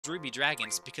ruby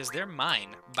dragons because they're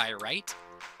mine by right.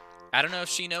 I don't know if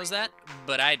she knows that,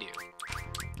 but I do.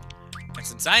 And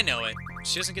since I know it,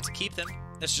 she doesn't get to keep them.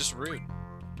 That's just rude.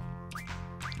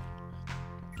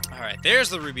 Alright, there's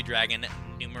the ruby dragon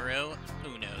numero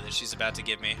uno that she's about to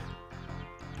give me.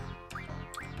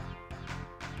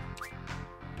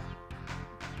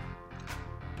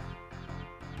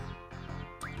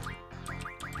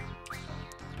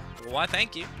 Well, why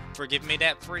thank you for giving me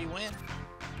that free win.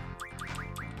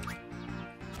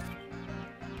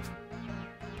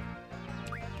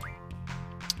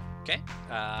 Okay,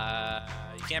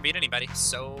 you can't beat anybody,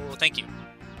 so thank you.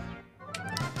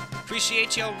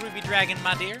 Appreciate your ruby dragon,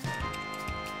 my dear.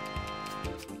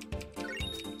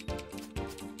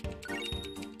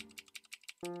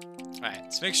 Alright,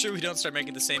 let's make sure we don't start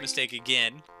making the same mistake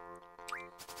again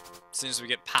as soon as we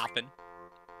get popping.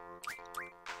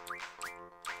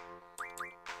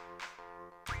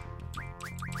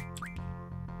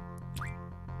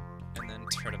 And then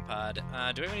Turtipod.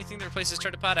 Do we have anything that replaces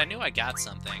Turtipod? I knew I got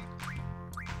something.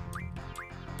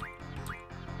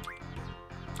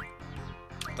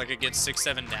 Like it gets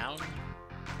 6-7 down?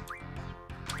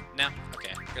 No?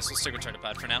 Okay, I guess we'll stick with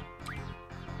Turtipod for now.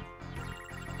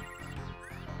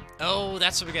 Oh,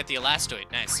 that's what we got, the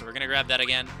Elastoid. Nice, so we're gonna grab that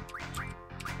again.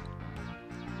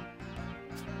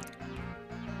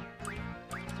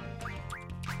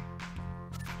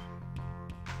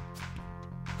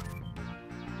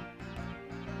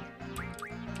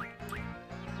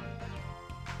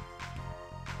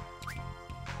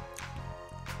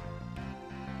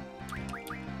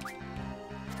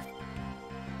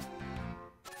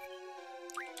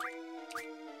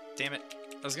 Damn it.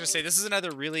 I was gonna say, this is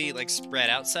another really, like, spread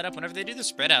out setup. Whenever they do the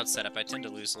spread out setup, I tend to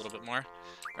lose a little bit more.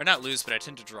 Or not lose, but I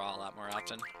tend to draw a lot more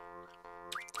often.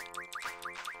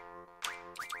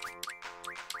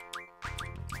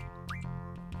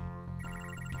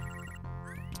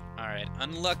 Alright,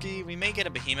 unlucky. We may get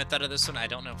a behemoth out of this one. I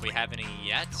don't know if we have any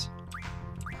yet.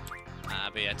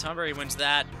 But yeah, Tomberry wins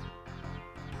that.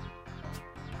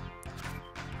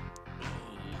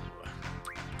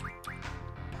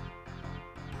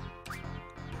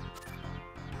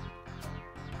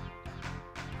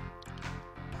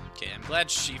 Okay, I'm glad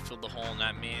she filled the hole,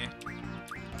 not me.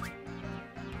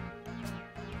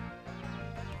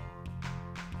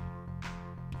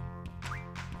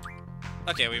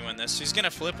 Okay, we win this. She's gonna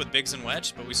flip with Biggs and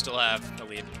Wedge, but we still have a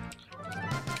lead.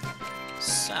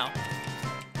 So.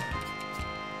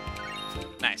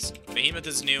 Nice. Behemoth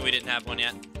is new, we didn't have one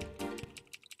yet.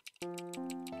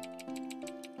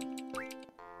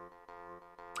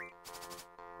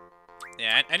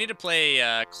 Yeah, I need to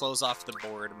play close off the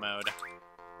board mode.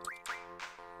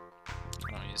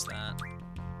 I don't use that.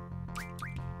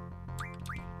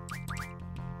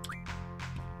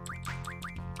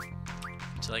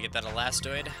 Until I get that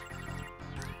Elastoid,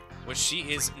 which she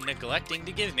is neglecting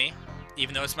to give me,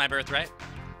 even though it's my birthright.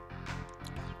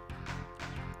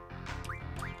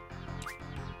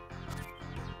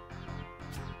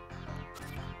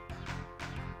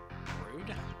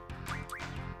 Rude.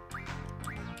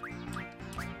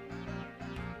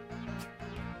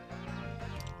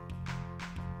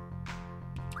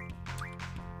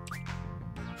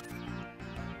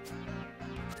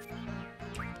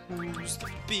 Who's the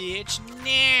bitch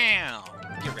now?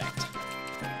 You're wrecked.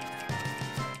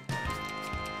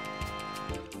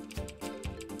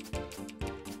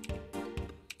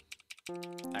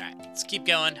 Alright, let's keep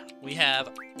going. We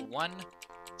have one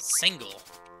single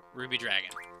Ruby Dragon.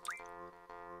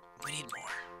 We need more.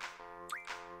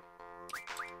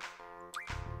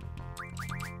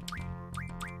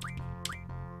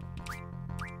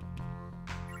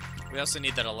 We also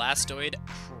need that Elastoid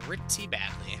pretty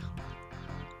badly.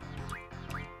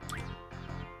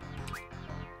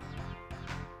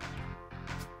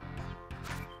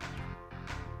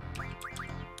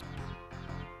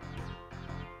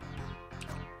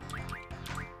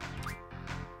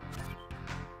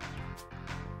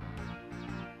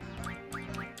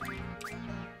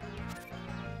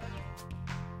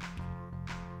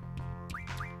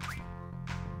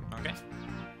 Okay.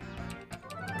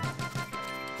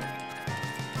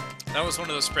 That was one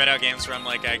of those spread out games where I'm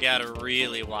like, I gotta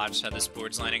really watch how this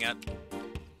board's lining up.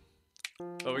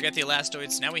 But we got the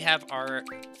Elastoids. Now we have our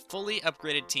fully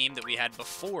upgraded team that we had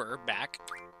before back.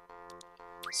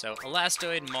 So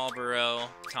Elastoid, Marlboro,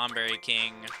 Tomberry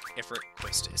King, Ifrit,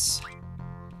 Quistis.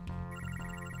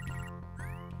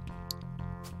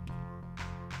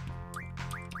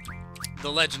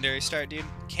 The legendary start, dude.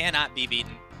 Cannot be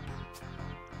beaten.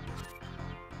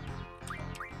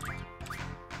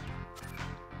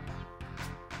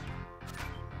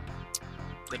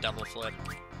 The double flip.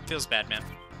 Feels bad, man.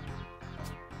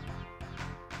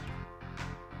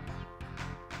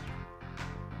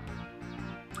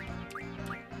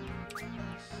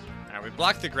 Alright, we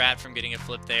blocked the Grat from getting a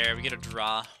flip there. We get a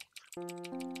draw.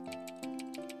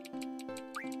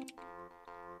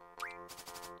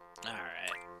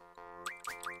 Alright.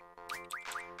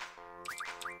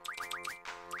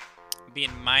 Being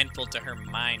mindful to her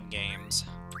mind games.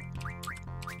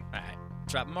 Alright.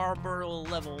 Drop Marlboro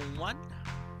level 1.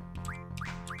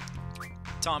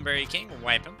 Tomberry King, we'll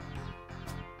wipe him.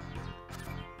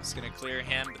 It's gonna clear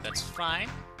him, but that's fine.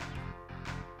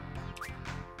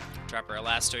 Drop our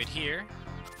Elastoid here.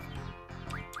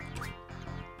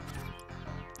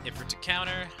 Ifrit to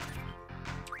counter.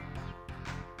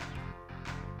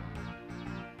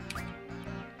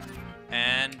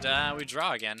 And we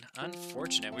draw again.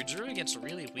 Unfortunate. We drew against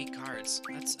really weak cards.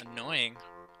 That's annoying.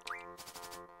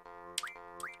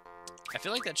 I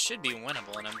feel like that should be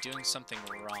winnable, and I'm doing something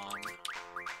wrong.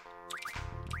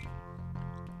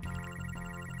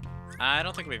 I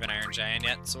don't think we have an Iron Giant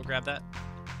yet, so we'll grab that.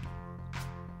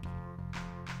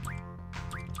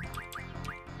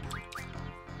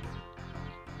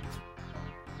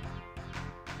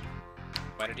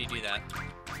 Why did he do that?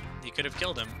 He could have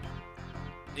killed him.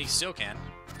 He still can.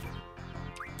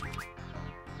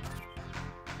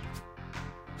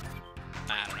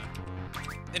 I don't know.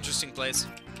 Interesting place.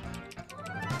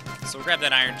 So we'll grab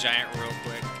that Iron Giant real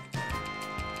quick.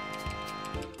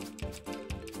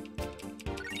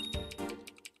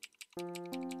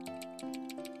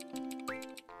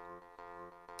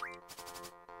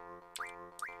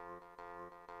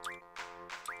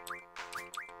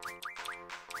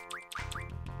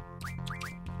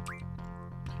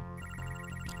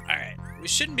 Alright, we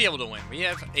shouldn't be able to win. We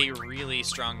have a really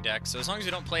strong deck, so as long as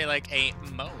we don't play like a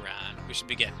moron, we should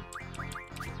be good.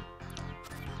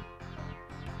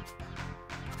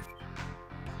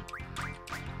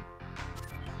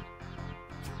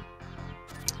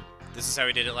 This is how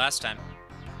we did it last time.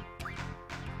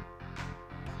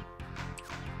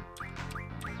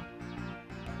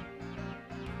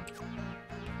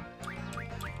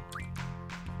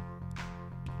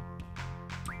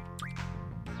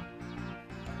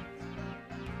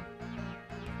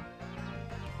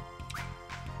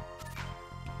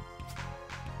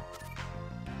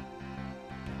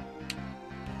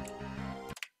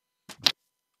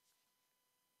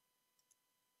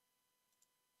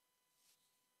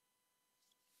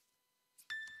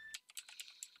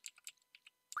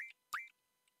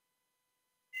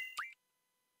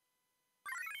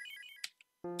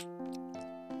 We're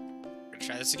gonna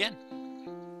try this again.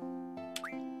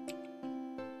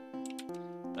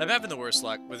 I'm having the worst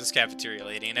luck with this cafeteria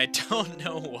lady, and I don't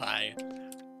know why.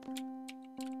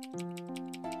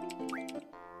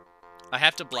 I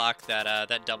have to block that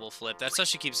that double flip. That's how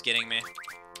she keeps getting me.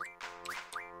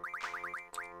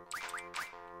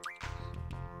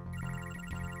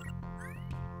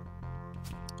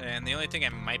 And the only thing I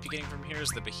might be getting from here is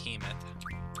the Behemoth.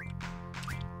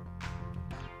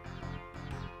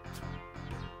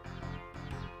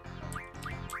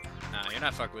 Nah, you're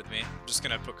not fucking with me. I'm just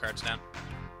gonna put cards down.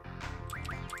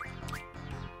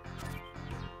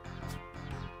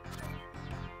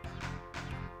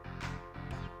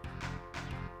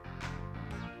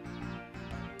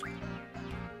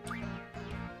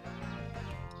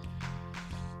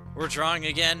 We're drawing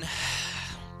again.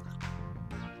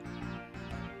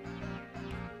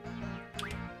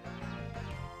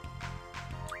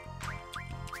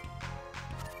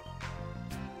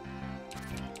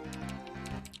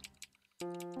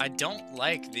 I don't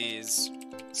like these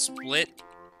split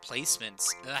placements.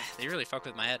 Ugh, they really fuck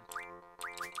with my head.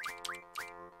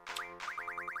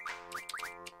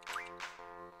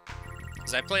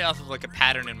 Because I play off of like a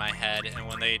pattern in my head, and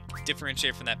when they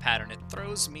differentiate from that pattern, it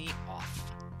throws me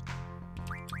off.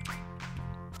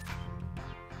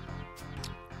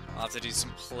 I'll have to do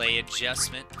some play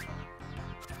adjustment.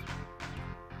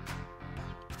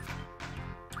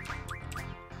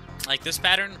 Like this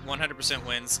pattern, 100%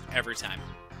 wins every time.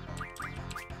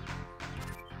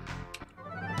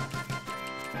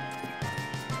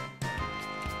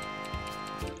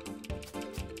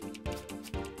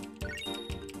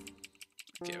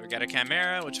 Okay, we got a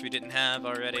Chimera, which we didn't have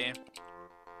already.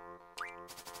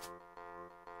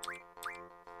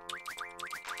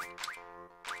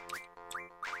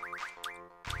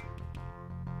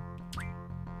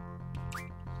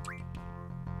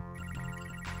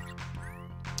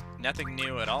 Nothing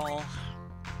new at all.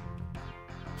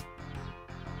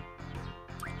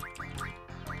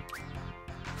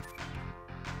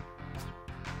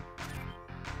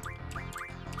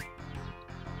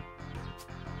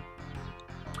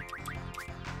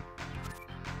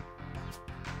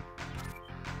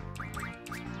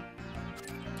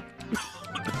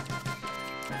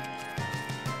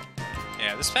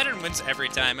 This pattern wins every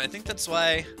time. I think that's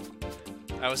why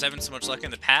I was having so much luck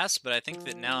in the past, but I think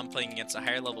that now I'm playing against a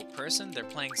higher level person. They're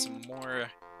playing some more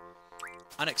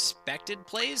unexpected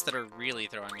plays that are really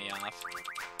throwing me off.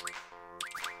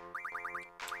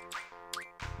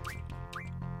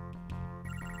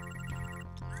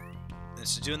 And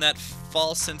she's doing that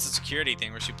false sense of security thing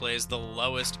where she plays the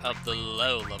lowest of the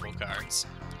low level cards.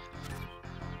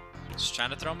 Just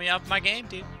trying to throw me off my game,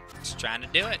 dude. Just trying to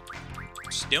do it.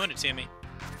 She's doing it to me.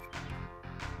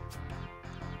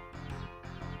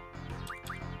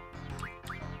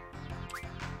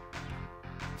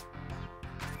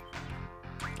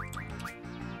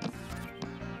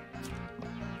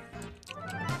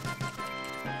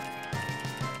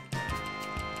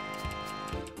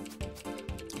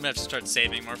 I'm gonna have to start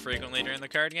saving more frequently during the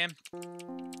card game.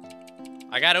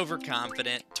 I got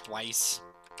overconfident twice.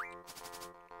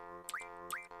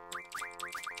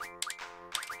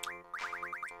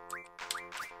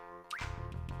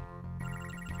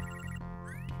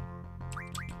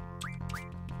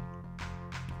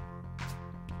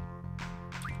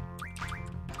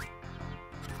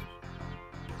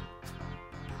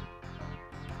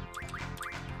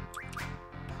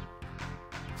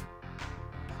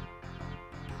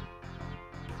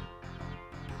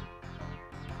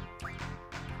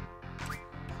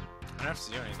 I don't have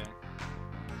to do anything.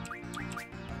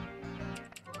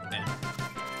 Damn.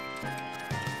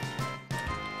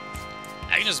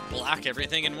 I can just block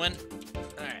everything and win.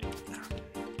 Alright.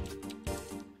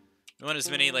 We want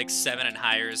as many, like, 7 and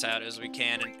highers out as we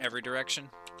can in every direction.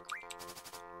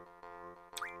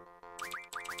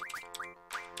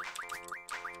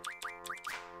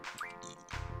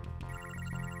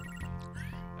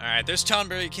 Alright, there's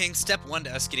Tonberry King. Step 1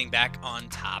 to us getting back on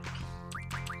top.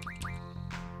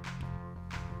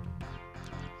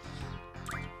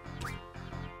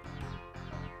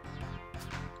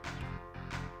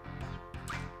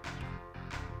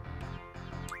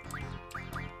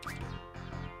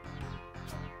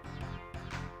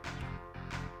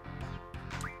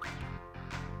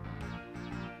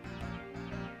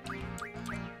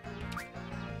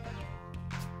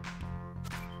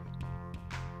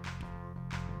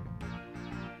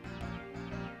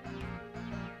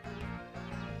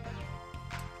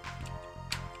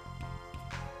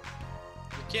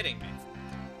 Kidding me.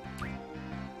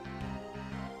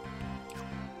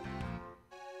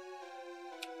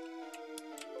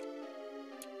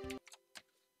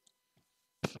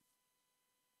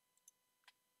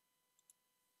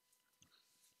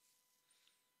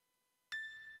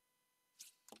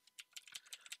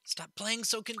 Stop playing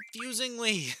so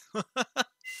confusingly.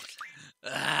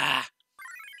 Ah.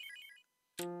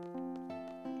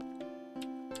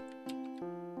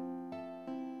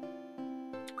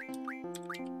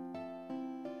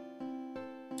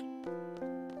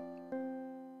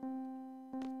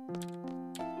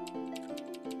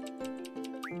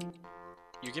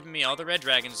 You're giving me all the red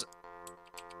dragons.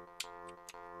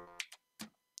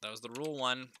 That was the rule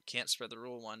 1. Can't spread the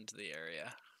rule 1 to the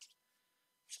area.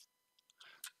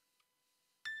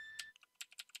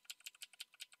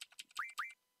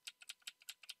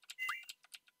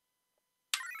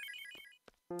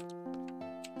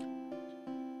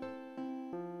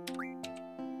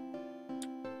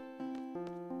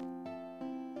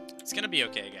 It's gonna be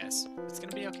okay, guys. It's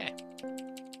gonna be okay.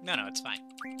 No, it's fine.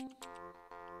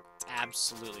 It's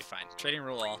absolutely fine. Trading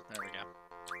rule all. There we go.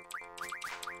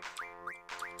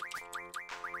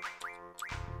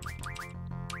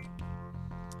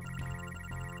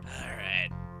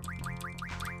 Alright.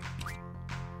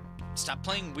 Stop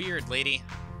playing weird, lady.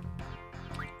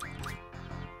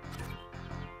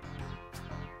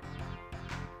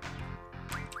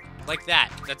 Like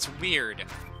that. That's weird.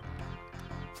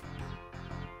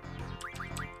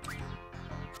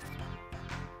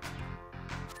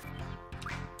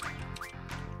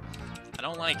 I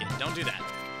don't like it. Don't do that.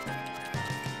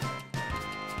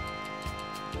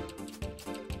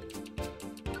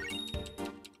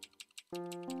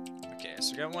 Okay,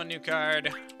 so we got one new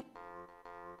card.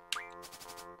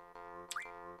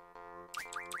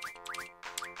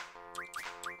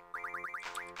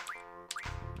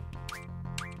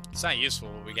 It's not useful,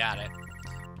 but we got it.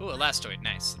 Ooh, Elastoid.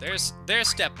 Nice. There's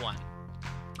step 1.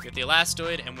 Get the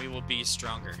Elastoid, and we will be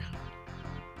stronger.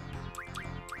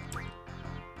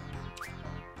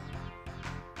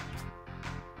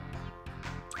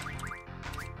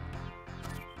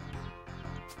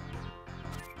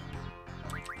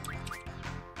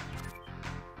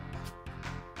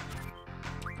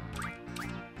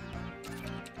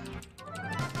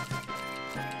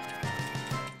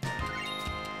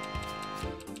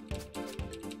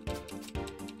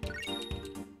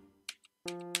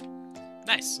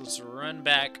 Nice. Let's run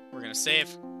back. We're gonna save.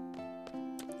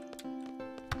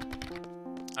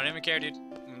 I don't even care, dude.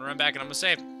 I'm gonna run back and I'm gonna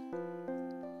save.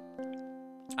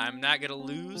 I'm not gonna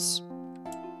lose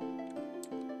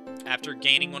after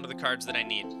gaining one of the cards that I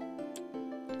need.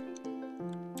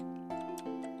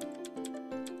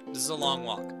 This is a long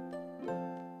walk.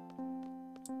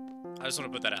 I just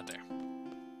want to put that out there.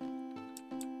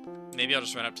 Maybe I'll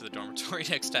just run up to the dormitory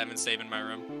next time and save in my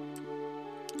room.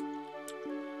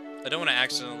 I don't want to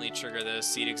accidentally trigger the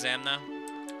seat exam, though.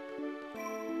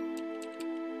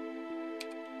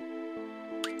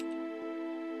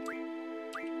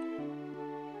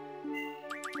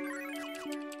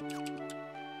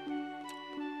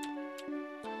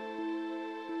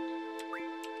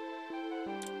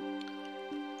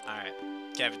 Alright.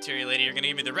 Cafeteria lady, you're going to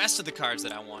give me the rest of the cards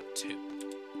that I want, too.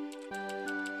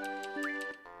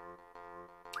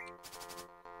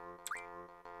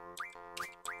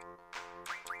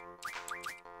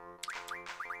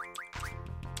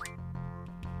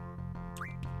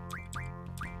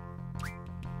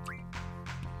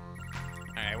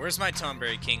 Alright, where's my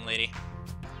Tomberry King, lady?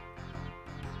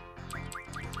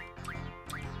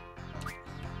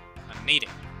 I need it.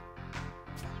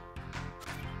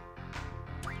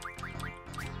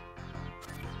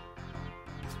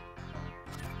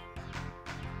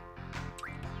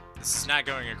 This is not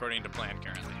going according to plan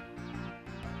currently.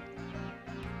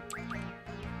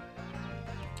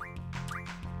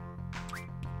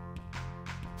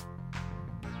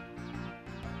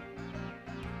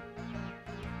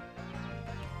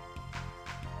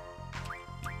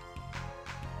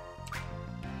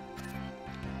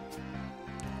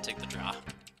 Take the draw.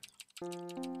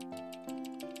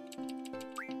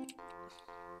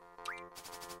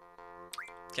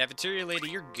 Cafeteria lady,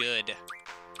 you're good.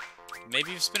 Maybe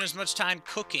if you spend as much time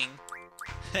cooking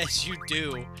as you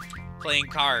do playing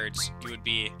cards, you would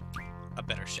be a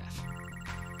better chef.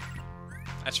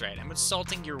 That's right, I'm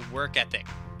insulting your work ethic.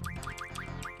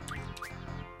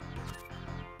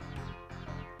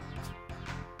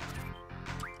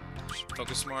 You should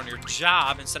focus more on your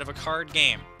job instead of a card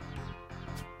game.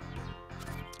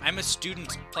 I'm a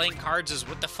student. Playing cards is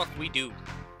what the fuck we do.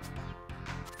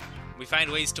 We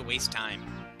find ways to waste time.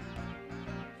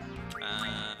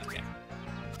 Okay.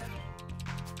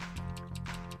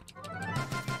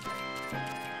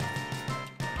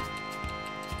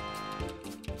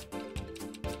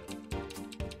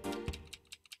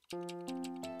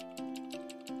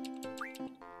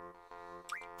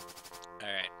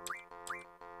 Alright.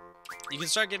 You can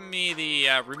start giving me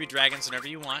the Ruby Dragons whenever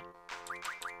you want.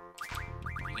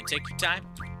 You can take your time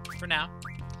for now.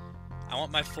 I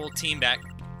want my full team back.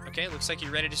 Okay, looks like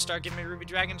you're ready to start giving me Ruby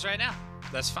Dragons right now.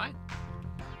 That's fine.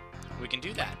 We can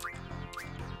do that.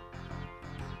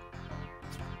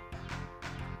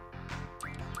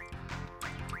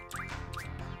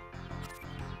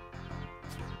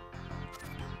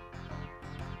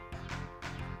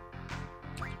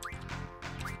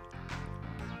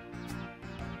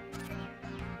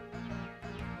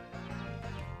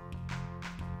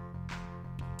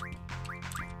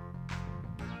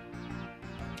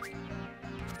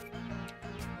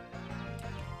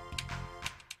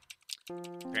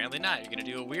 Apparently not. You're gonna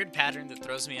do a weird pattern that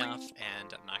throws me off,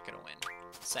 and I'm not gonna win.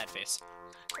 Sad face.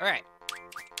 Alright.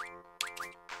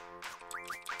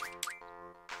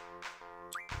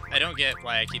 I don't get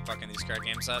why I keep fucking these card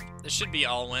games up. This should be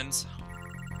all wins.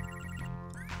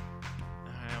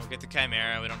 Alright, we'll get the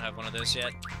Chimera. We don't have one of those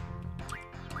yet.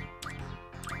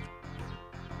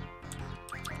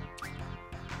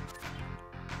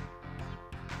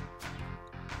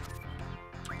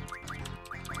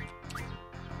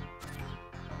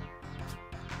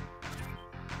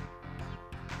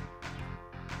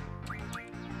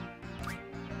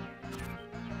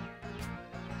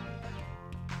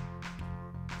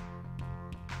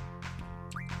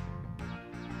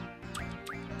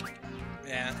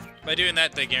 Yeah, by doing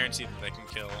that, they guarantee that they can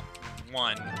kill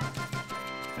one.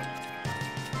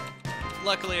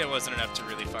 Luckily, it wasn't enough to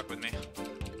really fuck with me.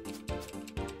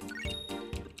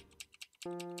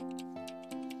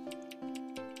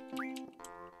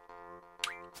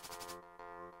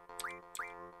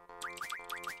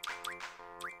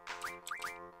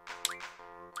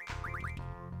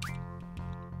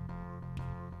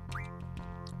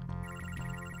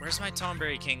 Where's my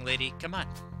Tomberry King, lady? Come on.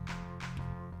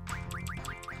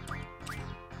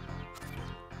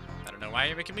 Why are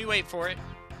you making me wait for it?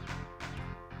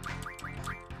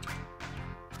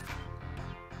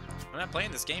 I'm not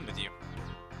playing this game with you.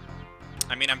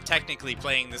 I mean, I'm technically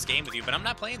playing this game with you, but I'm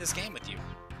not playing this game with you.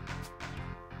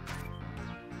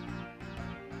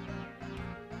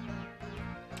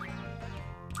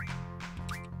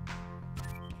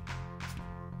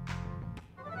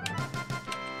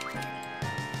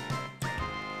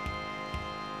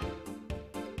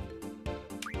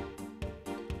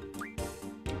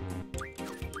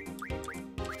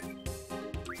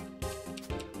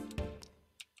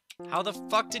 How the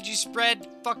fuck did you spread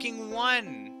fucking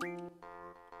 1?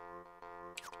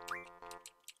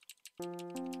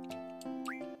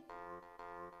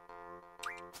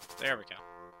 There we go.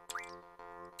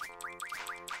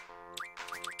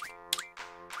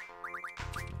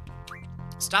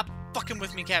 Stop fucking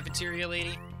with me, cafeteria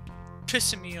lady.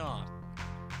 Pissing me off.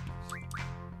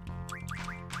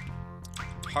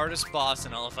 Hardest boss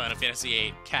in all of Final Fantasy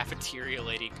VIII, cafeteria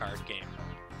lady card game.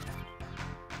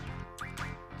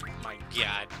 My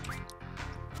god.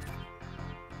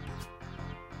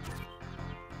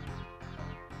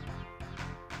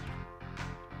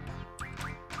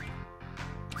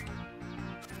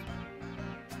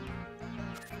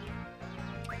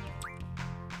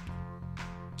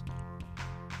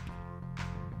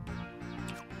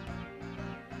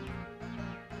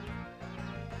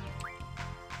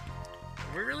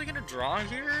 Are we really gonna draw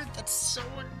here? That's so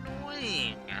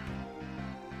annoying.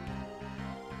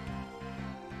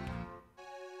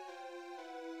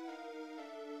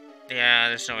 Yeah,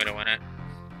 there's no way to win it.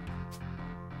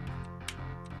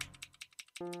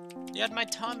 You had my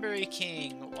Tomberry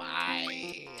King.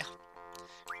 Why?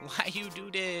 Why you do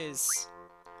this?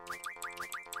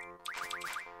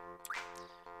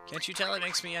 Can't you tell it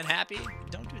makes me unhappy?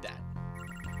 Don't do that.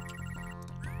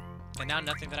 And now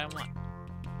nothing that I want.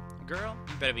 Girl,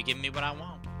 you better be giving me what I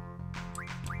want.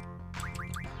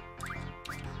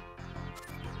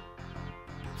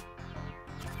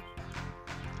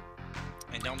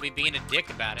 And don't be being a dick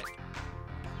about it.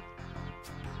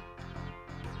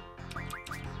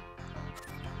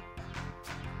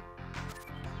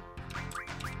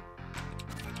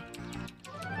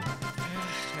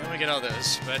 We get all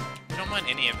those, but we don't want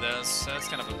any of those, so that's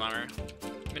kind of a bummer.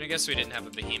 I mean, I guess we didn't have a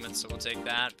behemoth, so we'll take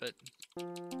that, but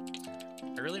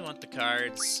I really want the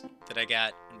cards that I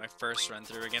got in my first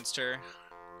run-through against her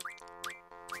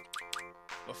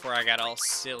before I got all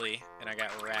silly and I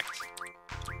got wrecked.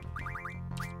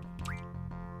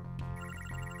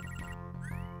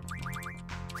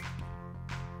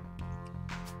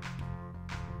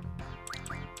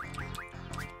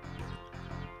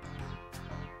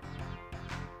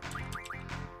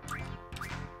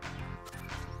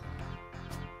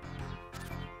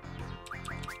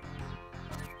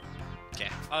 Okay,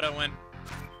 auto win.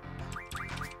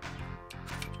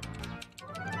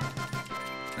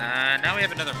 Now we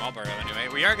have another Marlboro anyway.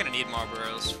 We are going to need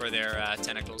Marlboros for their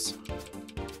tentacles.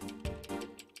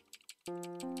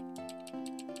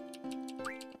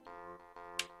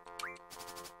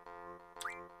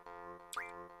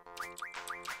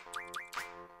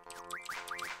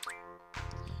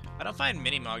 I don't find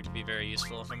Mini-Mog to be very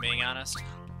useful, if I'm being honest.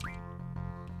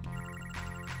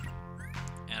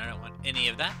 And I don't want any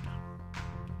of that.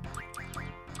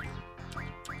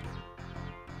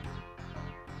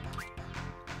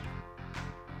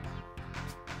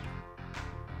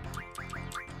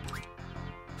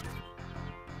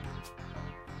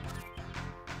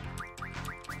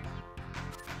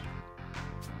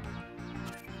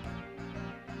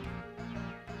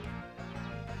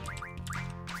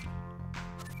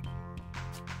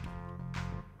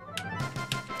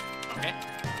 Okay.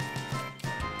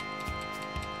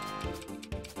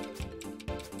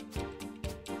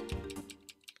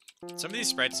 Some of these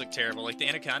sprites look terrible. Like the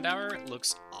Anaconda Hour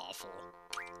looks awful.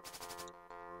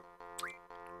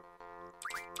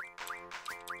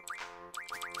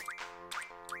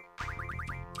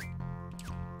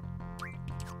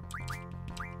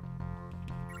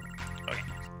 Okay.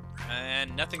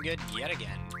 And nothing good yet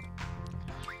again.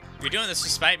 You're doing this to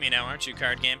spite me now, aren't you,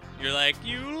 card game? You're like,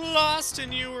 you lost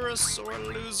and you were a sore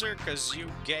loser because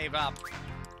you gave up.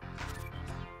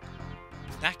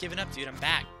 Not giving up, dude. I'm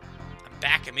back. I'm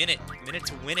back. I'm in it. I'm in it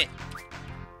to win it.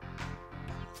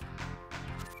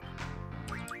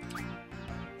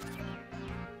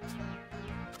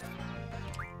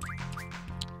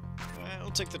 Well,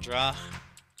 we'll take the draw.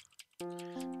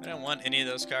 I don't want any of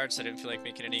those cards. I didn't feel like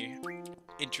making any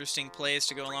interesting plays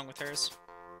to go along with hers.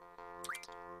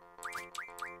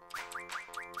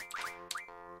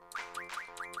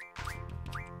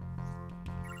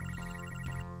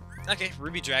 Okay,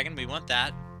 Ruby Dragon, we want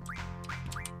that.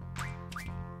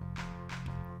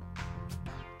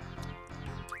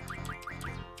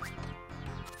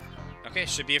 Okay,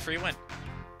 should be a free win.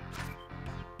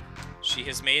 She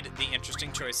has made the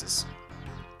interesting choices.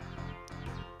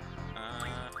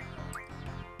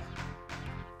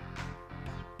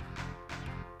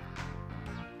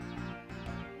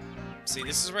 See,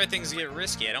 this is where things get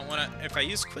risky. I don't want to... If I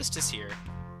use Quistis here...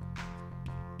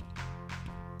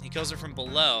 He kills her from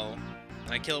below,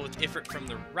 and I kill it with Ifrit from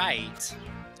the right.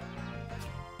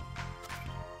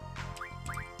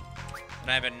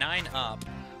 And I have a 9 up.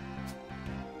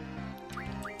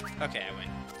 Okay, I win.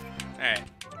 Alright.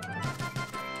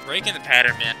 Breaking the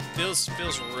pattern, man. Feels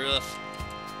rough.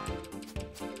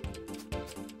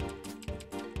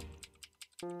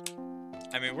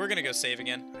 I mean, we're gonna go save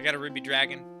again. I got a Ruby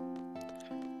Dragon.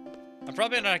 I'm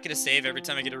probably not gonna save every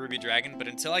time I get a Ruby Dragon, but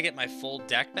until I get my full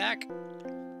deck back,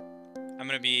 I'm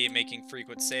gonna be making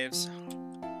frequent saves.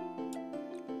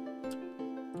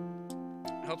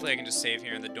 Hopefully I can just save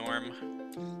here in the dorm.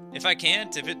 If I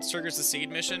can't, if it triggers the seed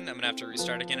mission, I'm gonna have to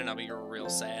restart again and I'll be real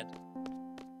sad.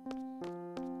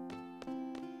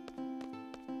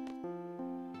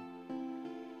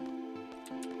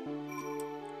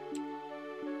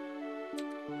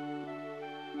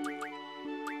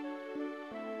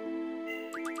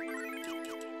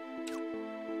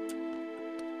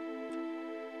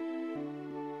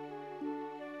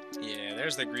 Yeah,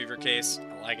 there's the Griever case.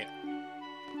 I like it.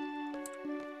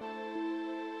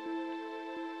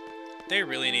 They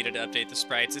really needed to update the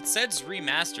sprites. It says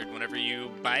remastered whenever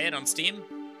you buy it on Steam,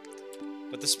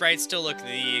 but the sprites still look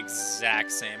the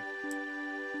exact same.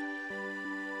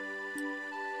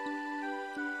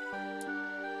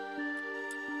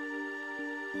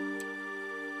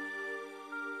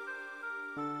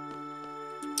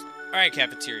 Alright,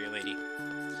 cafeteria lady.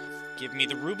 Give me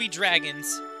the Ruby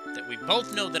Dragons that we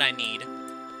both know that I need.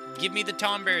 Give me the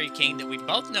Tomberry King that we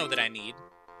both know that I need.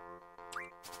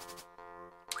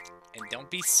 And don't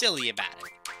be silly about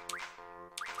it.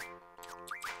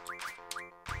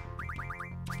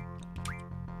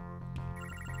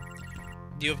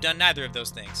 You have done neither of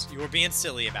those things. You are being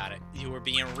silly about it. You are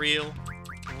being real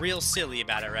silly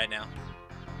about it right now.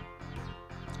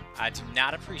 I do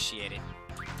not appreciate it.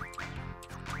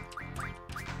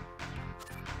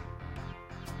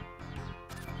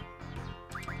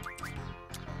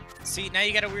 See, now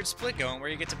you got a weird split going where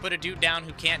you get to put a dude down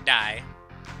who can't die.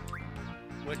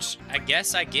 Which, I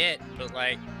guess I get, but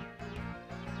like...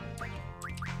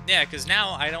 Yeah, because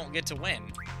now I don't get to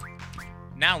win.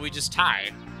 Now we just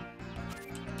tie.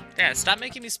 Yeah, stop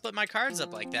making me split my cards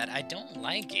up like that. I don't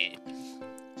like it.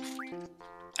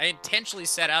 I intentionally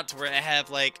set out to where I have,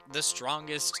 like, the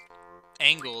strongest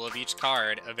angle of each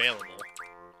card available.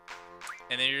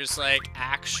 And then you're just like,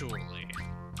 actually,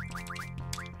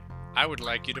 I would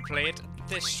like you to play it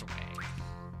this way.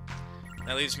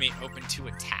 That leaves me open to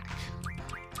attack.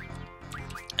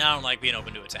 And I don't like being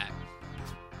open to attack.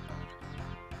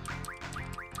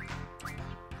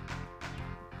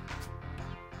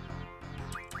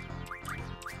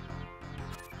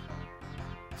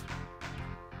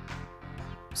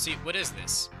 See, what is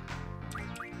this?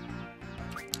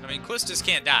 I mean, Quistis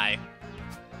can't die.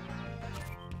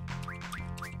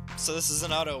 So this is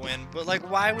an auto win, but like,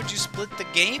 why would you split the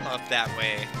game up that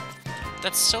way?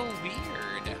 That's so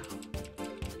weird.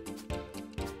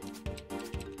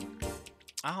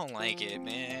 I don't like it,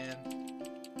 man.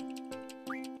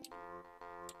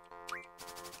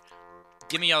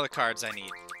 Give me all the cards I need.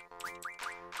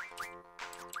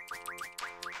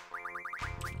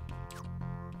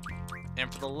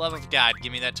 And for the love of God,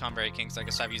 give me that Tomberry King so I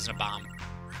can stop using a bomb.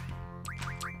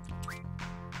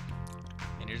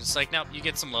 And you're just like, nope, you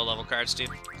get some low-level cards, dude.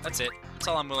 That's it. That's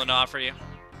all I'm willing to offer you.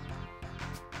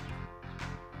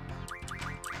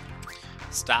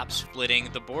 Stop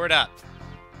splitting the board up.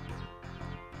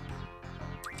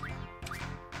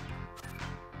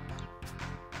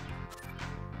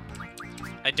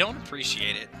 I don't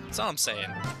appreciate it. That's all I'm saying.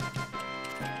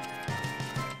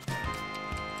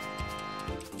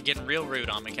 You're getting real rude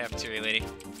on me, cafeteria lady.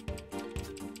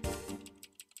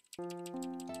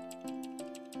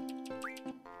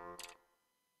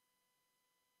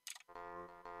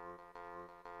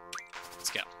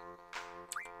 Let's go.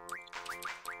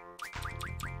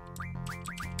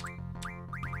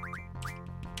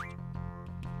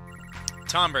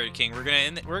 Tomberry King,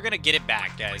 we're gonna get it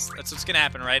back, guys. That's what's gonna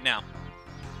happen right now.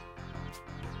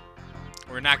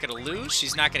 We're not gonna lose.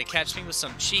 She's not gonna catch me with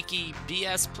some cheeky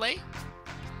BS play.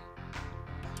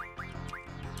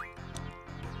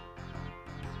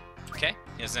 Okay,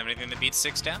 he doesn't have anything that beats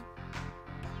 6 down.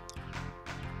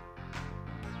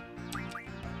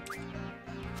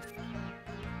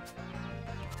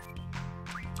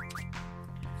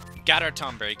 Got our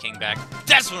Tomberry King back.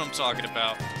 That's what I'm talking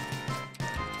about.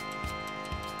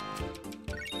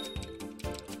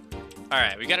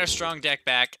 Alright, we got our strong deck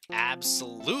back.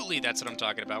 Absolutely, that's what I'm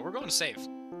talking about. We're going to save.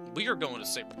 We are going to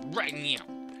save right now.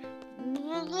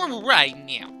 Right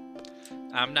now.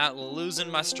 I'm not losing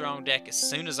my strong deck as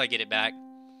soon as I get it back.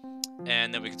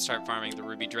 And then we can start farming the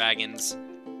Ruby Dragons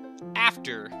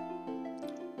after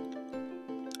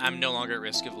I'm no longer at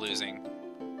risk of losing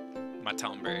my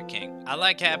Tonberry King. I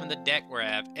like having the deck where I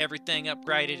have everything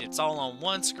upgraded. It's all on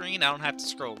one screen. I don't have to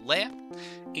scroll left.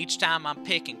 Each time I'm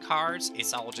picking cards,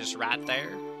 it's all just right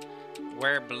there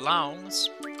where it belongs.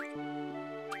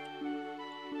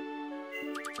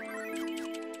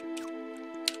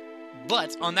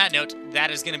 But on that note,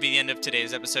 that is going to be the end of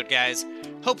today's episode, guys.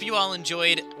 Hope you all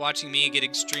enjoyed watching me get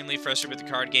extremely frustrated with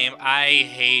the card game. I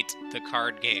hate the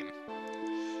card game.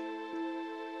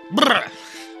 Brr.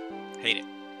 Hate it.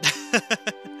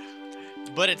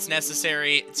 But it's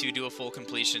necessary to do a full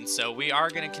completion, so we are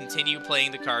going to continue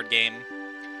playing the card game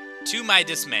to my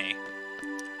dismay.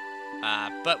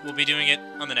 But we'll be doing it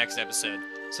on the next episode.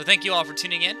 So thank you all for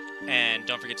tuning in, and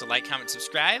don't forget to like, comment,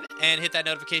 subscribe, and hit that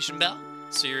notification bell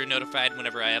so you're notified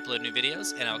whenever I upload new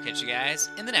videos, and I'll catch you guys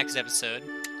in the next episode.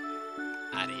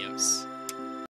 Adios.